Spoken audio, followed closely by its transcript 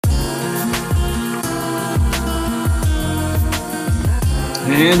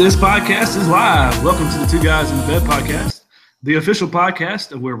And this podcast is live. Welcome to the Two Guys in the Bed podcast, the official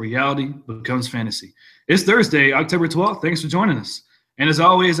podcast of where reality becomes fantasy. It's Thursday, October 12th. Thanks for joining us. And as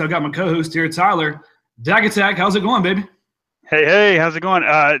always, I've got my co-host here, Tyler. Dak Attack, how's it going, baby? Hey, how's it going?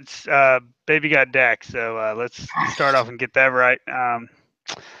 It's baby got Dak, so let's start off and get that right.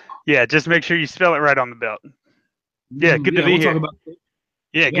 Yeah, just make sure you spell it right on the belt. Yeah, good to be here.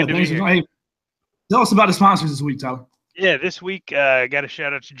 Good to be here. Hey, tell us about the sponsors this week, Tyler. Yeah, this week, got a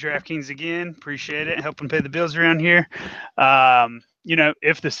shout out to DraftKings again. Appreciate it. Helping pay the bills around here.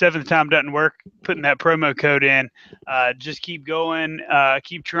 If the seventh time doesn't work, putting that promo code in, just keep going,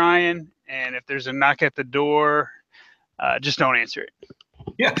 keep trying. And if there's a knock at the door, just don't answer it.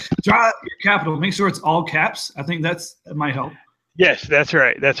 Yeah, try your capital. Make sure it's all caps. I think that might help. Yes, that's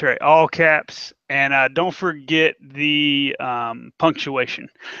right. That's right. All caps. And don't forget the punctuation.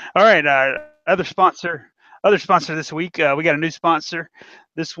 All right, other sponsor this week. We got a new sponsor.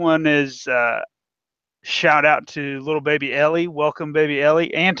 This one is shout out to little baby Ellie. Welcome, baby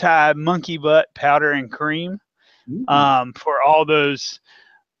Ellie. Anti-monkey butt powder and cream. For all those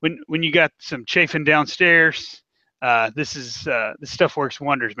when you got some chafing downstairs. This stuff works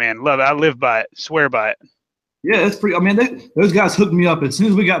wonders, man. Love it. I live by it. Swear by it. Yeah, it's pretty. I mean, those guys hooked me up as soon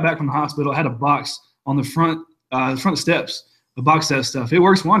as we got back from the hospital. I had a box on the front steps. A box of that stuff. It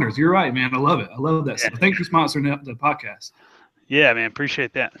works wonders. You're right, man. I love it. I love that stuff. Thanks for sponsoring the podcast. Yeah, man.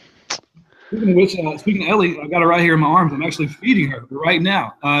 Appreciate that. Speaking of which, speaking of Ellie, I got her right here in my arms. I'm actually feeding her right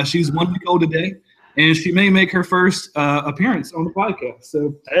now. She's 1 week old today, and she may make her first appearance on the podcast.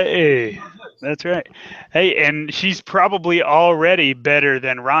 So, hey, that's right. Hey, and she's probably already better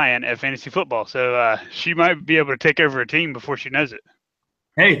than Ryan at fantasy football. So she might be able to take over a team before she knows it.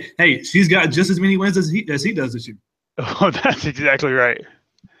 Hey, she's got just as many wins as he does this year. Oh, that's exactly right.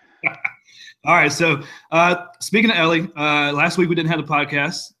 All right. So speaking of Ellie, last week we didn't have a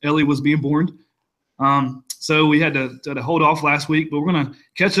podcast. Ellie was being born. So we had to hold off last week, but we're going to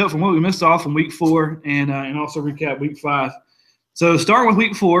catch up from what we missed off from week 4 and also recap week 5. So starting with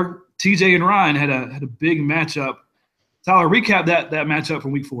week 4, TJ and Ryan had a big matchup. Tyler, recap that matchup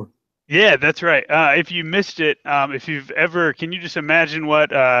from week 4. Yeah, that's right. If you missed it, can you just imagine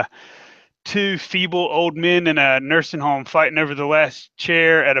what two feeble old men in a nursing home fighting over the last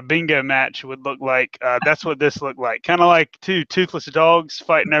chair at a bingo match would look like? That's what this looked like. Kind of like two toothless dogs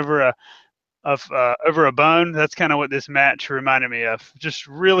fighting over a bone. That's kind of what this match reminded me of. Just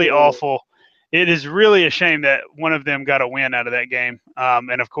really awful. It is really a shame that one of them got a win out of that game.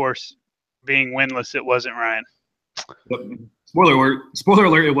 And of course, being winless, it wasn't Ryan. Spoiler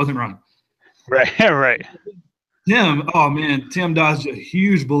alert, it wasn't Ryan. Right, right. Tim dodged a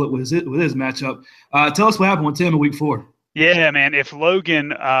huge bullet with his matchup. Tell us what happened with Tim in week 4. Yeah, man. If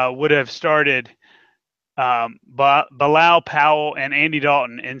Logan would have started Bilal Powell and Andy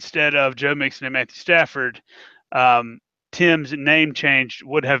Dalton instead of Joe Mixon and Matthew Stafford, Tim's name change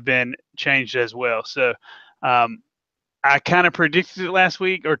would have been changed as well. So I kind of predicted it last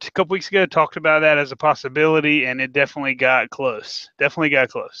week or a couple weeks ago, talked about that as a possibility, and it definitely got close.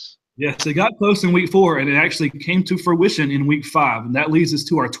 Yes, it got close in week 4, and it actually came to fruition in week 5. And that leads us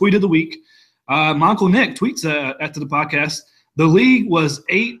to our tweet of the week. My Uncle Nick tweets after the podcast, the league was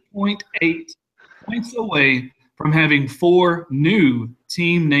 8.8 points away from having 4 new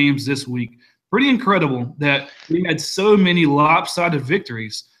team names this week. Pretty incredible that we had so many lopsided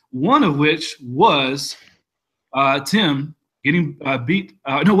victories, one of which was Tim getting beat.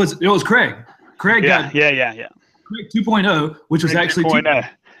 No, it was Craig. Craig got Craig 2.0, which was actually 2.0.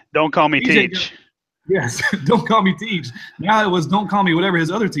 Don't call me Teach. Yes, don't call me Teach. Now it was don't call me whatever his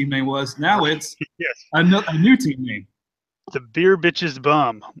other team name was. Now it's a new team name. The Beer Bitches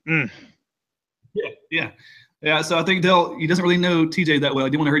Bum. Yeah. So I think he doesn't really know TJ that well.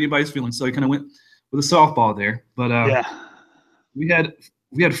 He didn't want to hurt anybody's feelings, so he kind of went with a softball there. But we had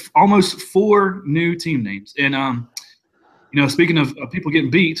almost 4 new team names, and speaking of people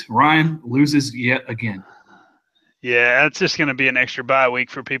getting beat, Ryan loses yet again. Yeah, that's just going to be an extra bye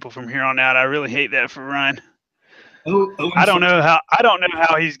week for people from here on out. I really hate that for Ryan. I don't know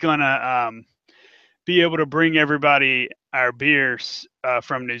how he's going to be able to bring everybody our beers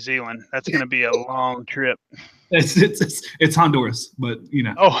from New Zealand. That's going to be a long trip. It's Honduras, but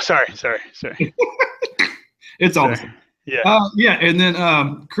Oh, sorry. It's awesome. Yeah. And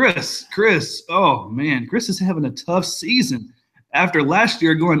then Chris. Oh man, Chris is having a tough season after last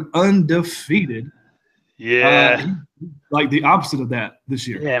year going undefeated. Yeah. Like the opposite of that this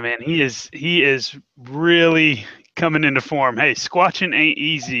year. Yeah, man. He is really coming into form. Hey, squatching ain't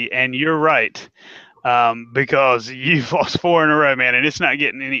easy, and you're right. Because you've lost 4 in a row, man, and it's not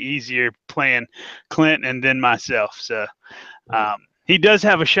getting any easier playing Clint and then myself. So He does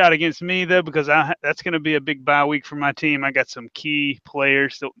have a shot against me though, because that's going to be a big bye week for my team. I got some key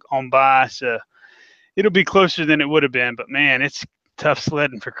players on bye, so it'll be closer than it would have been. But man, it's tough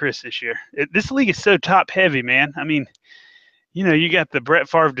sledding for Chris this year. This league is so top heavy, man. I mean, you got the Brett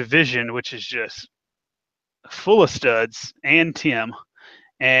Favre division, which is just full of studs, and Tim,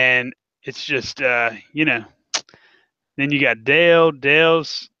 and it's just then you got Dale.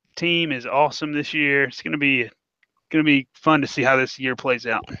 Dale's team is awesome this year. It's gonna be fun to see how this year plays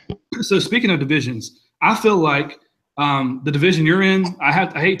out. So speaking of divisions, I feel like the division you're in, I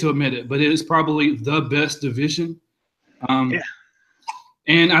hate to admit it, but it is probably the best division. Yeah.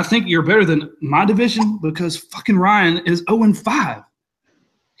 And I think you're better than my division because fucking Ryan is 0-5.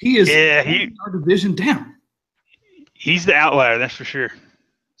 He is our division down. He's the outlier, that's for sure.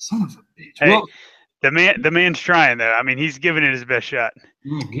 Son of a bitch. Hey, well, the man's trying though. I mean, he's giving it his best shot.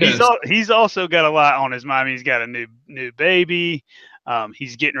 He's also got a lot on his mind. He's got a new baby.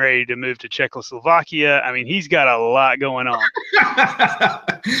 He's getting ready to move to Czechoslovakia. I mean, he's got a lot going on.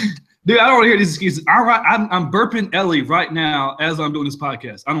 Dude, I don't want to hear these excuses. I'm burping Ellie right now as I'm doing this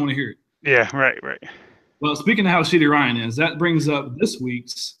podcast. I don't want to hear it. Yeah, right. Well, speaking of how shitty Ryan is, that brings up this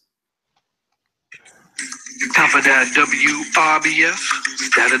week's. Time for that WRBF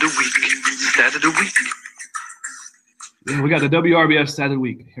Stat of the Week. Yeah, we got the WRBF Stat of the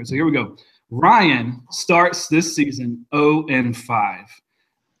Week. So here we go. Ryan starts this season 0-5.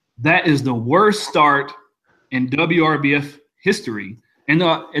 That is the worst start in WRBF history in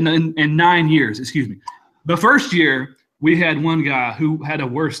 9 years. Excuse me. The first year we had one guy who had a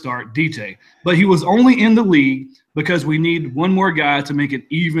worse start, DJ, but he was only in the league because we need one more guy to make an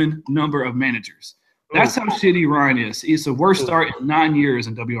even number of managers. That's how shitty Ryan is. It's the worst start in 9 years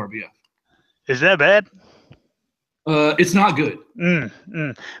in WRBF. Is that bad? It's not good.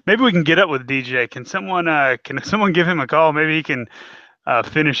 Maybe we can get up with DJ. Can someone give him a call? Maybe he can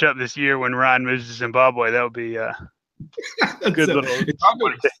finish up this year when Ryan moves to Zimbabwe. That would be a good little.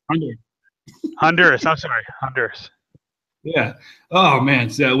 Honduras. I'm sorry, Honduras. Yeah. Oh man.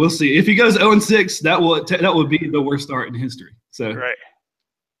 So we'll see. If he goes 0-6, that will be the worst start in history. So right.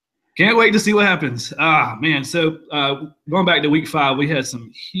 Can't wait to see what happens. Man. So going back to week 5, we had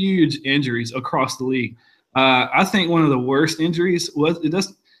some huge injuries across the league. I think one of the worst injuries was it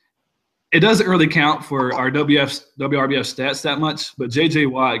doesn't really count for our WRBF stats that much, but J.J.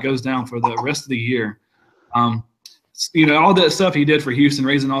 Watt goes down for the rest of the year. All that stuff he did for Houston,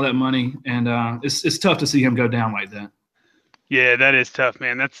 raising all that money, and it's tough to see him go down like that. Yeah, that is tough,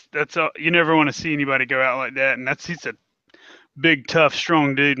 man. That's all, you never want to see anybody go out like that, and he's a big, tough,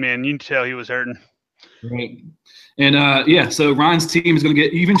 strong dude, man. You can tell he was hurting. Right. And so Ryan's team is going to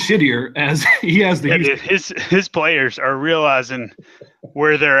get even shittier as he has his players are realizing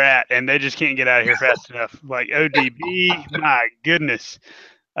where they're at, and they just can't get out of here fast enough. Like ODB, my goodness,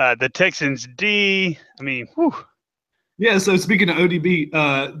 the Texans D. I mean, whew. Yeah. So speaking of ODB,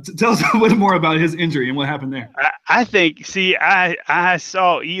 tell us a little more about his injury and what happened there. I think. See, I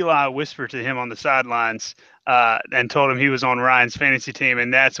saw Eli whisper to him on the sidelines and told him he was on Ryan's fantasy team,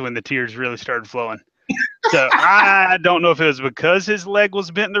 and that's when the tears really started flowing. So I don't know if it was because his leg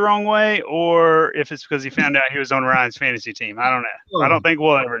was bent the wrong way or if it's because he found out he was on Ryan's fantasy team. I don't know. I don't think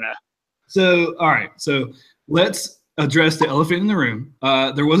we'll ever know. So, all right. So let's address the elephant in the room.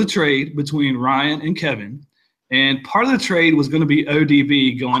 There was a trade between Ryan and Kevin, and part of the trade was going to be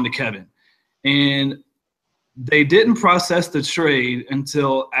ODB going to Kevin. And they didn't process the trade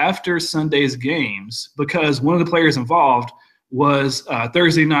until after Sunday's games because one of the players involved was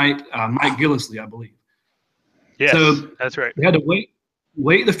Thursday night Mike Gillislee, I believe. Yes, so that's right. We had to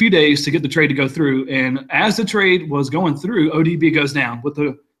wait a few days to get the trade to go through. And as the trade was going through, ODB goes down with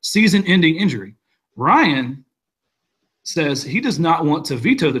a season-ending injury. Ryan says he does not want to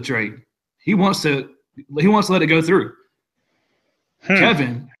veto the trade. He wants to let it go through.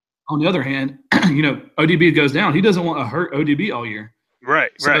 Kevin, on the other hand, ODB goes down. He doesn't want to hurt ODB all year. Right.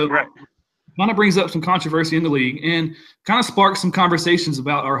 Kind of brings up some controversy in the league and kind of sparks some conversations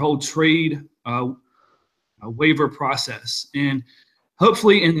about our whole trade waiver process. And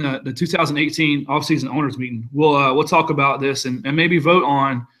hopefully in the 2018 offseason owners meeting, we'll talk about this and maybe vote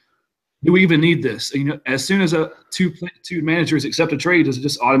on, do we even need this? As soon as two managers accept a trade, does it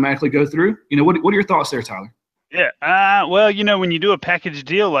just automatically go through? What are your thoughts there, Tyler? Yeah. Well, when you do a package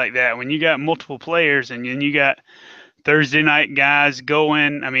deal like that, when you got multiple players and then you got Thursday night guys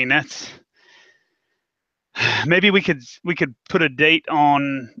going, I mean, that's maybe we could put a date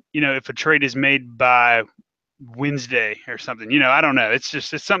on, if a trade is made by Wednesday or something. I don't know. It's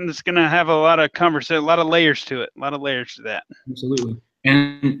something that's going to have a lot of conversation, a lot of layers to it, a lot of layers to that. Absolutely.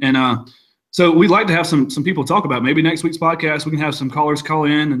 And So we'd like to have some people talk about it. Maybe next week's podcast we can have some callers call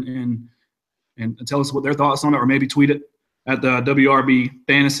in and tell us what their thoughts on it, or maybe tweet it at the WRB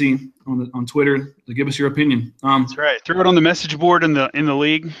Fantasy on Twitter to give us your opinion. That's right. Throw it on the message board in the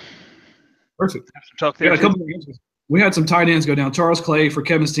league. Perfect. Have some talk there. We had some tight ends go down. Charles Clay for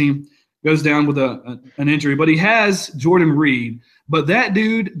Kevin's team goes down with an injury, but he has Jordan Reed. But that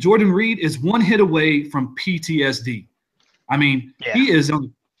dude, Jordan Reed, is one hit away from PTSD. I mean,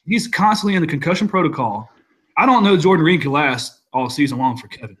 he's constantly in the concussion protocol. I don't know Jordan Reed can last all season long for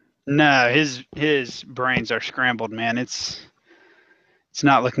Kevin. No, his brains are scrambled, man. It's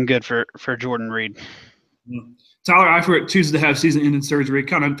not looking good for Jordan Reed. Tyler Eifert chooses to have season-ending surgery.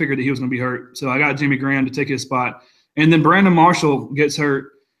 Kind of figured that he was going to be hurt, so I got Jimmy Graham to take his spot. And then Brandon Marshall gets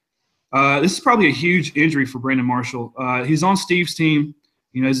hurt. This is probably a huge injury for Brandon Marshall. He's on Steve's team.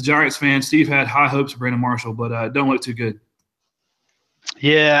 You know, as a Giants fan, Steve had high hopes for Brandon Marshall, but don't look too good.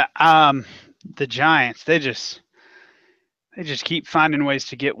 Yeah, the Giants, they just keep finding ways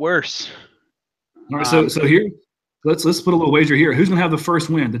to get worse. All right, so here, let's put a little wager here. Who's going to have the first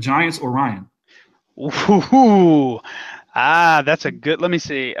win, the Giants or Ryan? Ooh, that's a good. Let me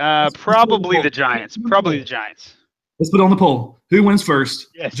see. Probably the Giants. Probably the Giants. Let's put it on the poll. Who wins first?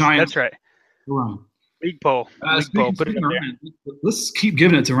 Yes, Giants. that's right. Or Ryan. League poll. Put it in there. Ryan, let's keep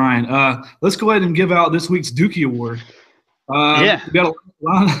giving it to Ryan. Let's go ahead and give out this week's Dookie Award. We got a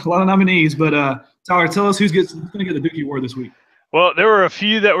lot of nominees, but Tyler, tell us who's going to get the Dookie Award this week. Well, there were a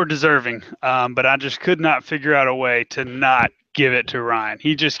few that were deserving, but I just could not figure out a way to not give it to Ryan.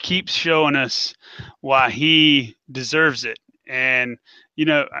 He just keeps showing us why he deserves it. And, you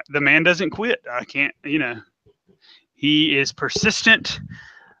know, the man doesn't quit. He is persistent,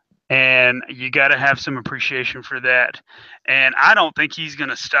 and you got to have some appreciation for that. And I don't think he's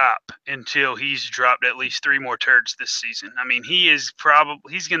going to stop until he's dropped at least 3 more turds this season. I mean, he's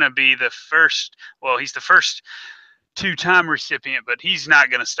going to be the first – he's the first 2-time recipient, but he's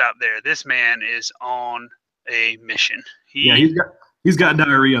not going to stop there. This man is on a mission. He's got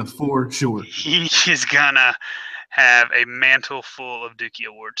diarrhea for sure. He is going to have a mantle full of Dookie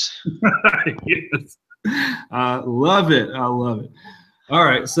Awards. Yes. I love it. All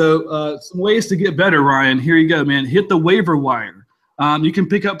right, so some ways to get better, Ryan. Here you go, man. Hit the waiver wire. You can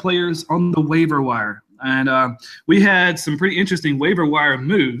pick up players on the waiver wire. And we had some pretty interesting waiver wire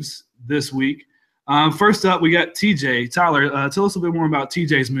moves this week. First up, we got TJ. Tyler, tell us a bit more about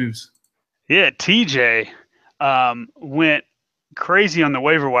TJ's moves. Yeah, TJ went crazy on the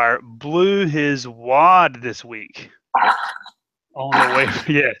waiver wire, blew his wad this week on the waiver.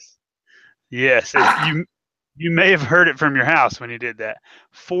 Yes. You may have heard it from your house when he did that.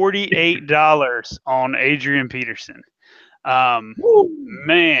 $48 on Adrian Peterson.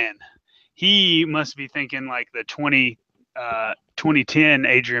 Man, he must be thinking like the 2010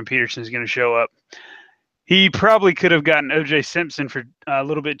 Adrian Peterson is going to show up. He probably could have gotten O.J. Simpson for a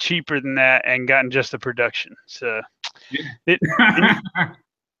little bit cheaper than that and gotten just the production. So then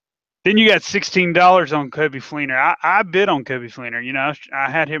you got $16 on Kobe Fleener. I bid on Kobe Fleener. You know, I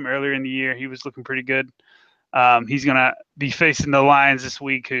had him earlier in the year. He was looking pretty good. He's going to be facing the Lions this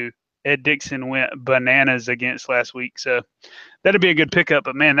week, who Ed Dixon went bananas against last week. So that'd be a good pickup.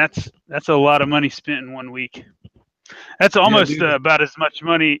 But, man, that's a lot of money spent in 1 week. That's almost about as much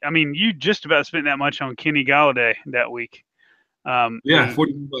money. I mean, you just about spent that much on Kenny Galladay that week.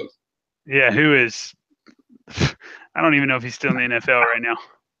 $40. Yeah, who is – I don't even know if he's still in the NFL right now.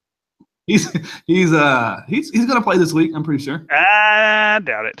 He's going to play this week, I'm pretty sure. I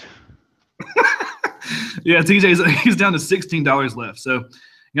doubt it. Yeah, he's down to $16 left. So you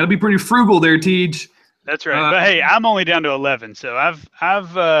got to be pretty frugal there, Tej. That's right. But hey, I'm only down to 11, so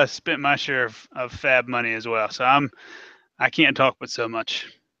I've spent my share of fab money as well. So I can't talk but so much.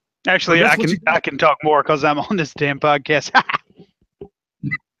 Actually, I can talk more because I'm on this damn podcast.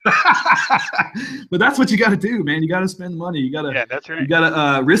 But that's what you got to do, man. You got to spend money. You got to. Yeah, that's right. You got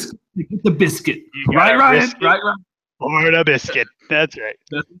to risk to get the biscuit. Right, Ryan? Right. Or the biscuit. That's right.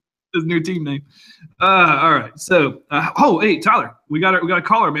 That's his new team name. All right. So, hey, Tyler, we got a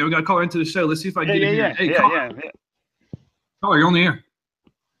caller, man. We got a caller into the show. Let's see if I can get him here. Hey, caller, you're on the air.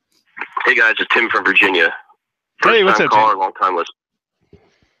 Hey guys, it's Tim from Virginia. Hey, what's up, caller, Tim? long time listener.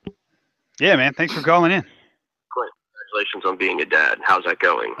 Yeah, man. Thanks for calling in. Congratulations on being a dad. How's that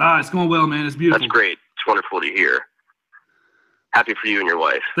going? It's going well, man. It's beautiful. That's great. It's wonderful to hear. Happy for you and your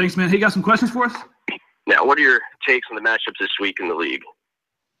wife. Thanks, man. Hey, you got some questions for us? Now, what are your takes on the matchups this week in the league?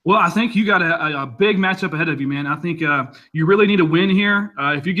 Well, I think you got a big matchup ahead of you, man. I think you really need a win here.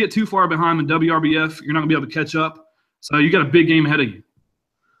 If you get too far behind in WRBF, you're not going to be able to catch up. So you got a big game ahead of you.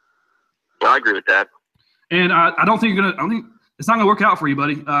 I agree with that. And I don't think you're going to – I think it's not going to work out for you,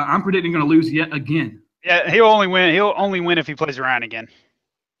 buddy. I'm predicting you're going to lose yet again. Yeah, he'll only win. He'll only win if he plays Ryan again.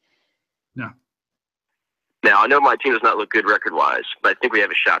 Yeah. Now, I know my team does not look good record-wise, but I think we have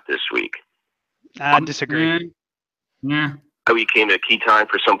a shot this week. I disagree. Yeah. We came to a key time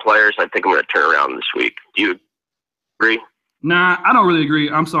for some players. I think I'm going to turn around this week. Do you agree? Nah, I don't really agree.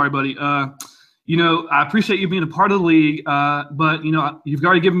 I'm sorry, buddy. You know, I appreciate you being a part of the league, but, you know, you've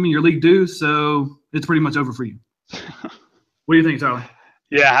already given me your league dues, so it's pretty much over for you. What do you think, Tyler?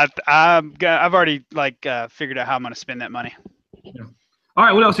 Yeah, I've already figured out how I'm going to spend that money. Yeah. All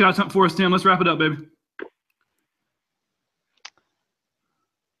right, what else you got for us, Tim? Let's wrap it up, baby.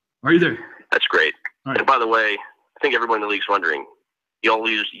 Are you there? That's great. All right. And by the way, I think everyone in the league's wondering, you all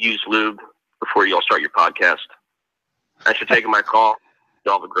use lube before you all start your podcast. Thanks for taking my call.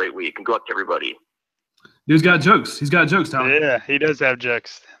 You all have a great week, and good luck to everybody. Dude's got jokes. He's got jokes, Tyler. Yeah, he does have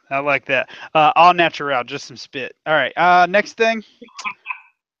jokes. I like that. All natural, just some spit. All right, next thing.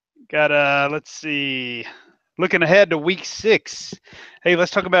 Got, let's see. Looking ahead to week 6. Hey,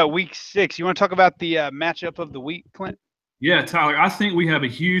 let's talk about week 6. You want to talk about the matchup of the week, Clint? Yeah, Tyler, I think we have a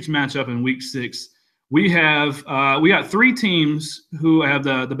huge matchup in week 6. We got 3 teams who have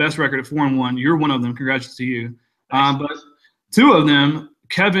the best record at 4-1. You're one of them. Congratulations to you. But 2 of them,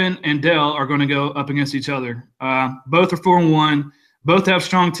 Kevin and Dale, are going to go up against each other. Both are 4-1. Both have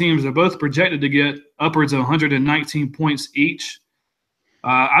strong teams. They're both projected to get upwards of 119 points each.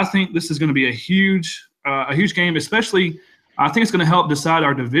 I think this is going to be a huge game, especially I think it's going to help decide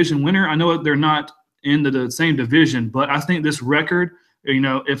our division winner. I know they're not in the same division, but I think this record, you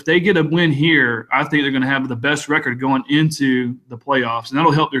know, if they get a win here, I think they're going to have the best record going into the playoffs, and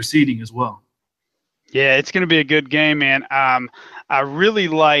that'll help their seeding as well. Yeah, it's going to be a good game, man. I really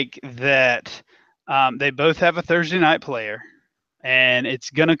like that they both have a Thursday night player, and it's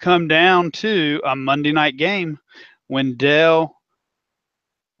going to come down to a Monday night game when Dale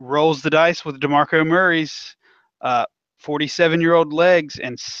rolls the dice with DeMarco Murray's 47-year-old legs,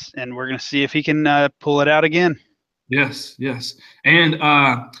 and we're going to see if he can pull it out again. Yes. And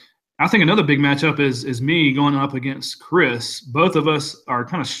I think another big matchup is me going up against Chris. Both of us are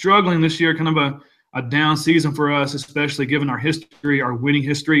kind of struggling this year, kind of a down season for us, especially given our history, our winning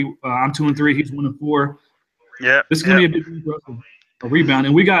history. I'm 2-3, he's 1-4. Yeah. This is going to be a big game for us, a rebound.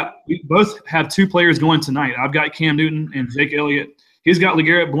 And we both have 2 players going tonight. I've got Cam Newton and Jake Elliott. He's got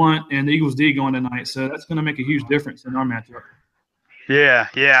LeGarrette Blount and the Eagles D going tonight, so that's going to make a huge difference in our matchup. Yeah,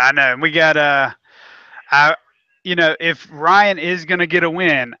 I know. We got if Ryan is going to get a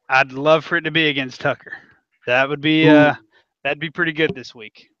win, I'd love for it to be against Tucker. That would be that'd be pretty good this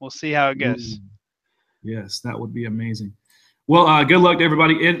week. We'll see how it goes. Yes, that would be amazing. Well, good luck to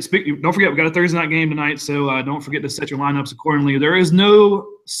everybody. And don't forget, we got a Thursday night game tonight, so don't forget to set your lineups accordingly. There is no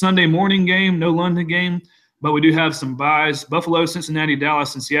Sunday morning game, no London game, but we do have some byes. Buffalo, Cincinnati,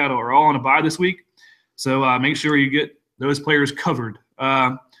 Dallas, and Seattle are all on a bye this week, so make sure you get those players covered.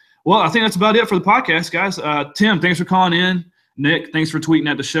 Well, I think that's about it for the podcast, guys. Tim, thanks for calling in. Nick, thanks for tweeting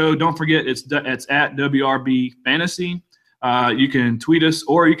at the show. Don't forget, it's at WRB Fantasy. You can tweet us,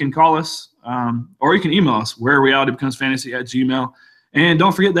 or you can call us, or you can email us, wherearealitybecomes@gmail.com. And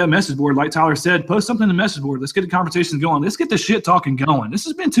don't forget that message board. Like Tyler said, post something in the message board. Let's get the conversation going. Let's get the shit talking going. This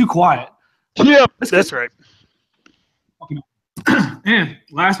has been too quiet. Yep, that's right. And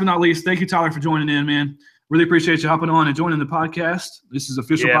last but not least, thank you, Tyler, for joining in, man. Really appreciate you hopping on and joining the podcast. This is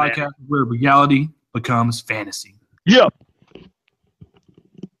official podcast where reality becomes fantasy. Yep.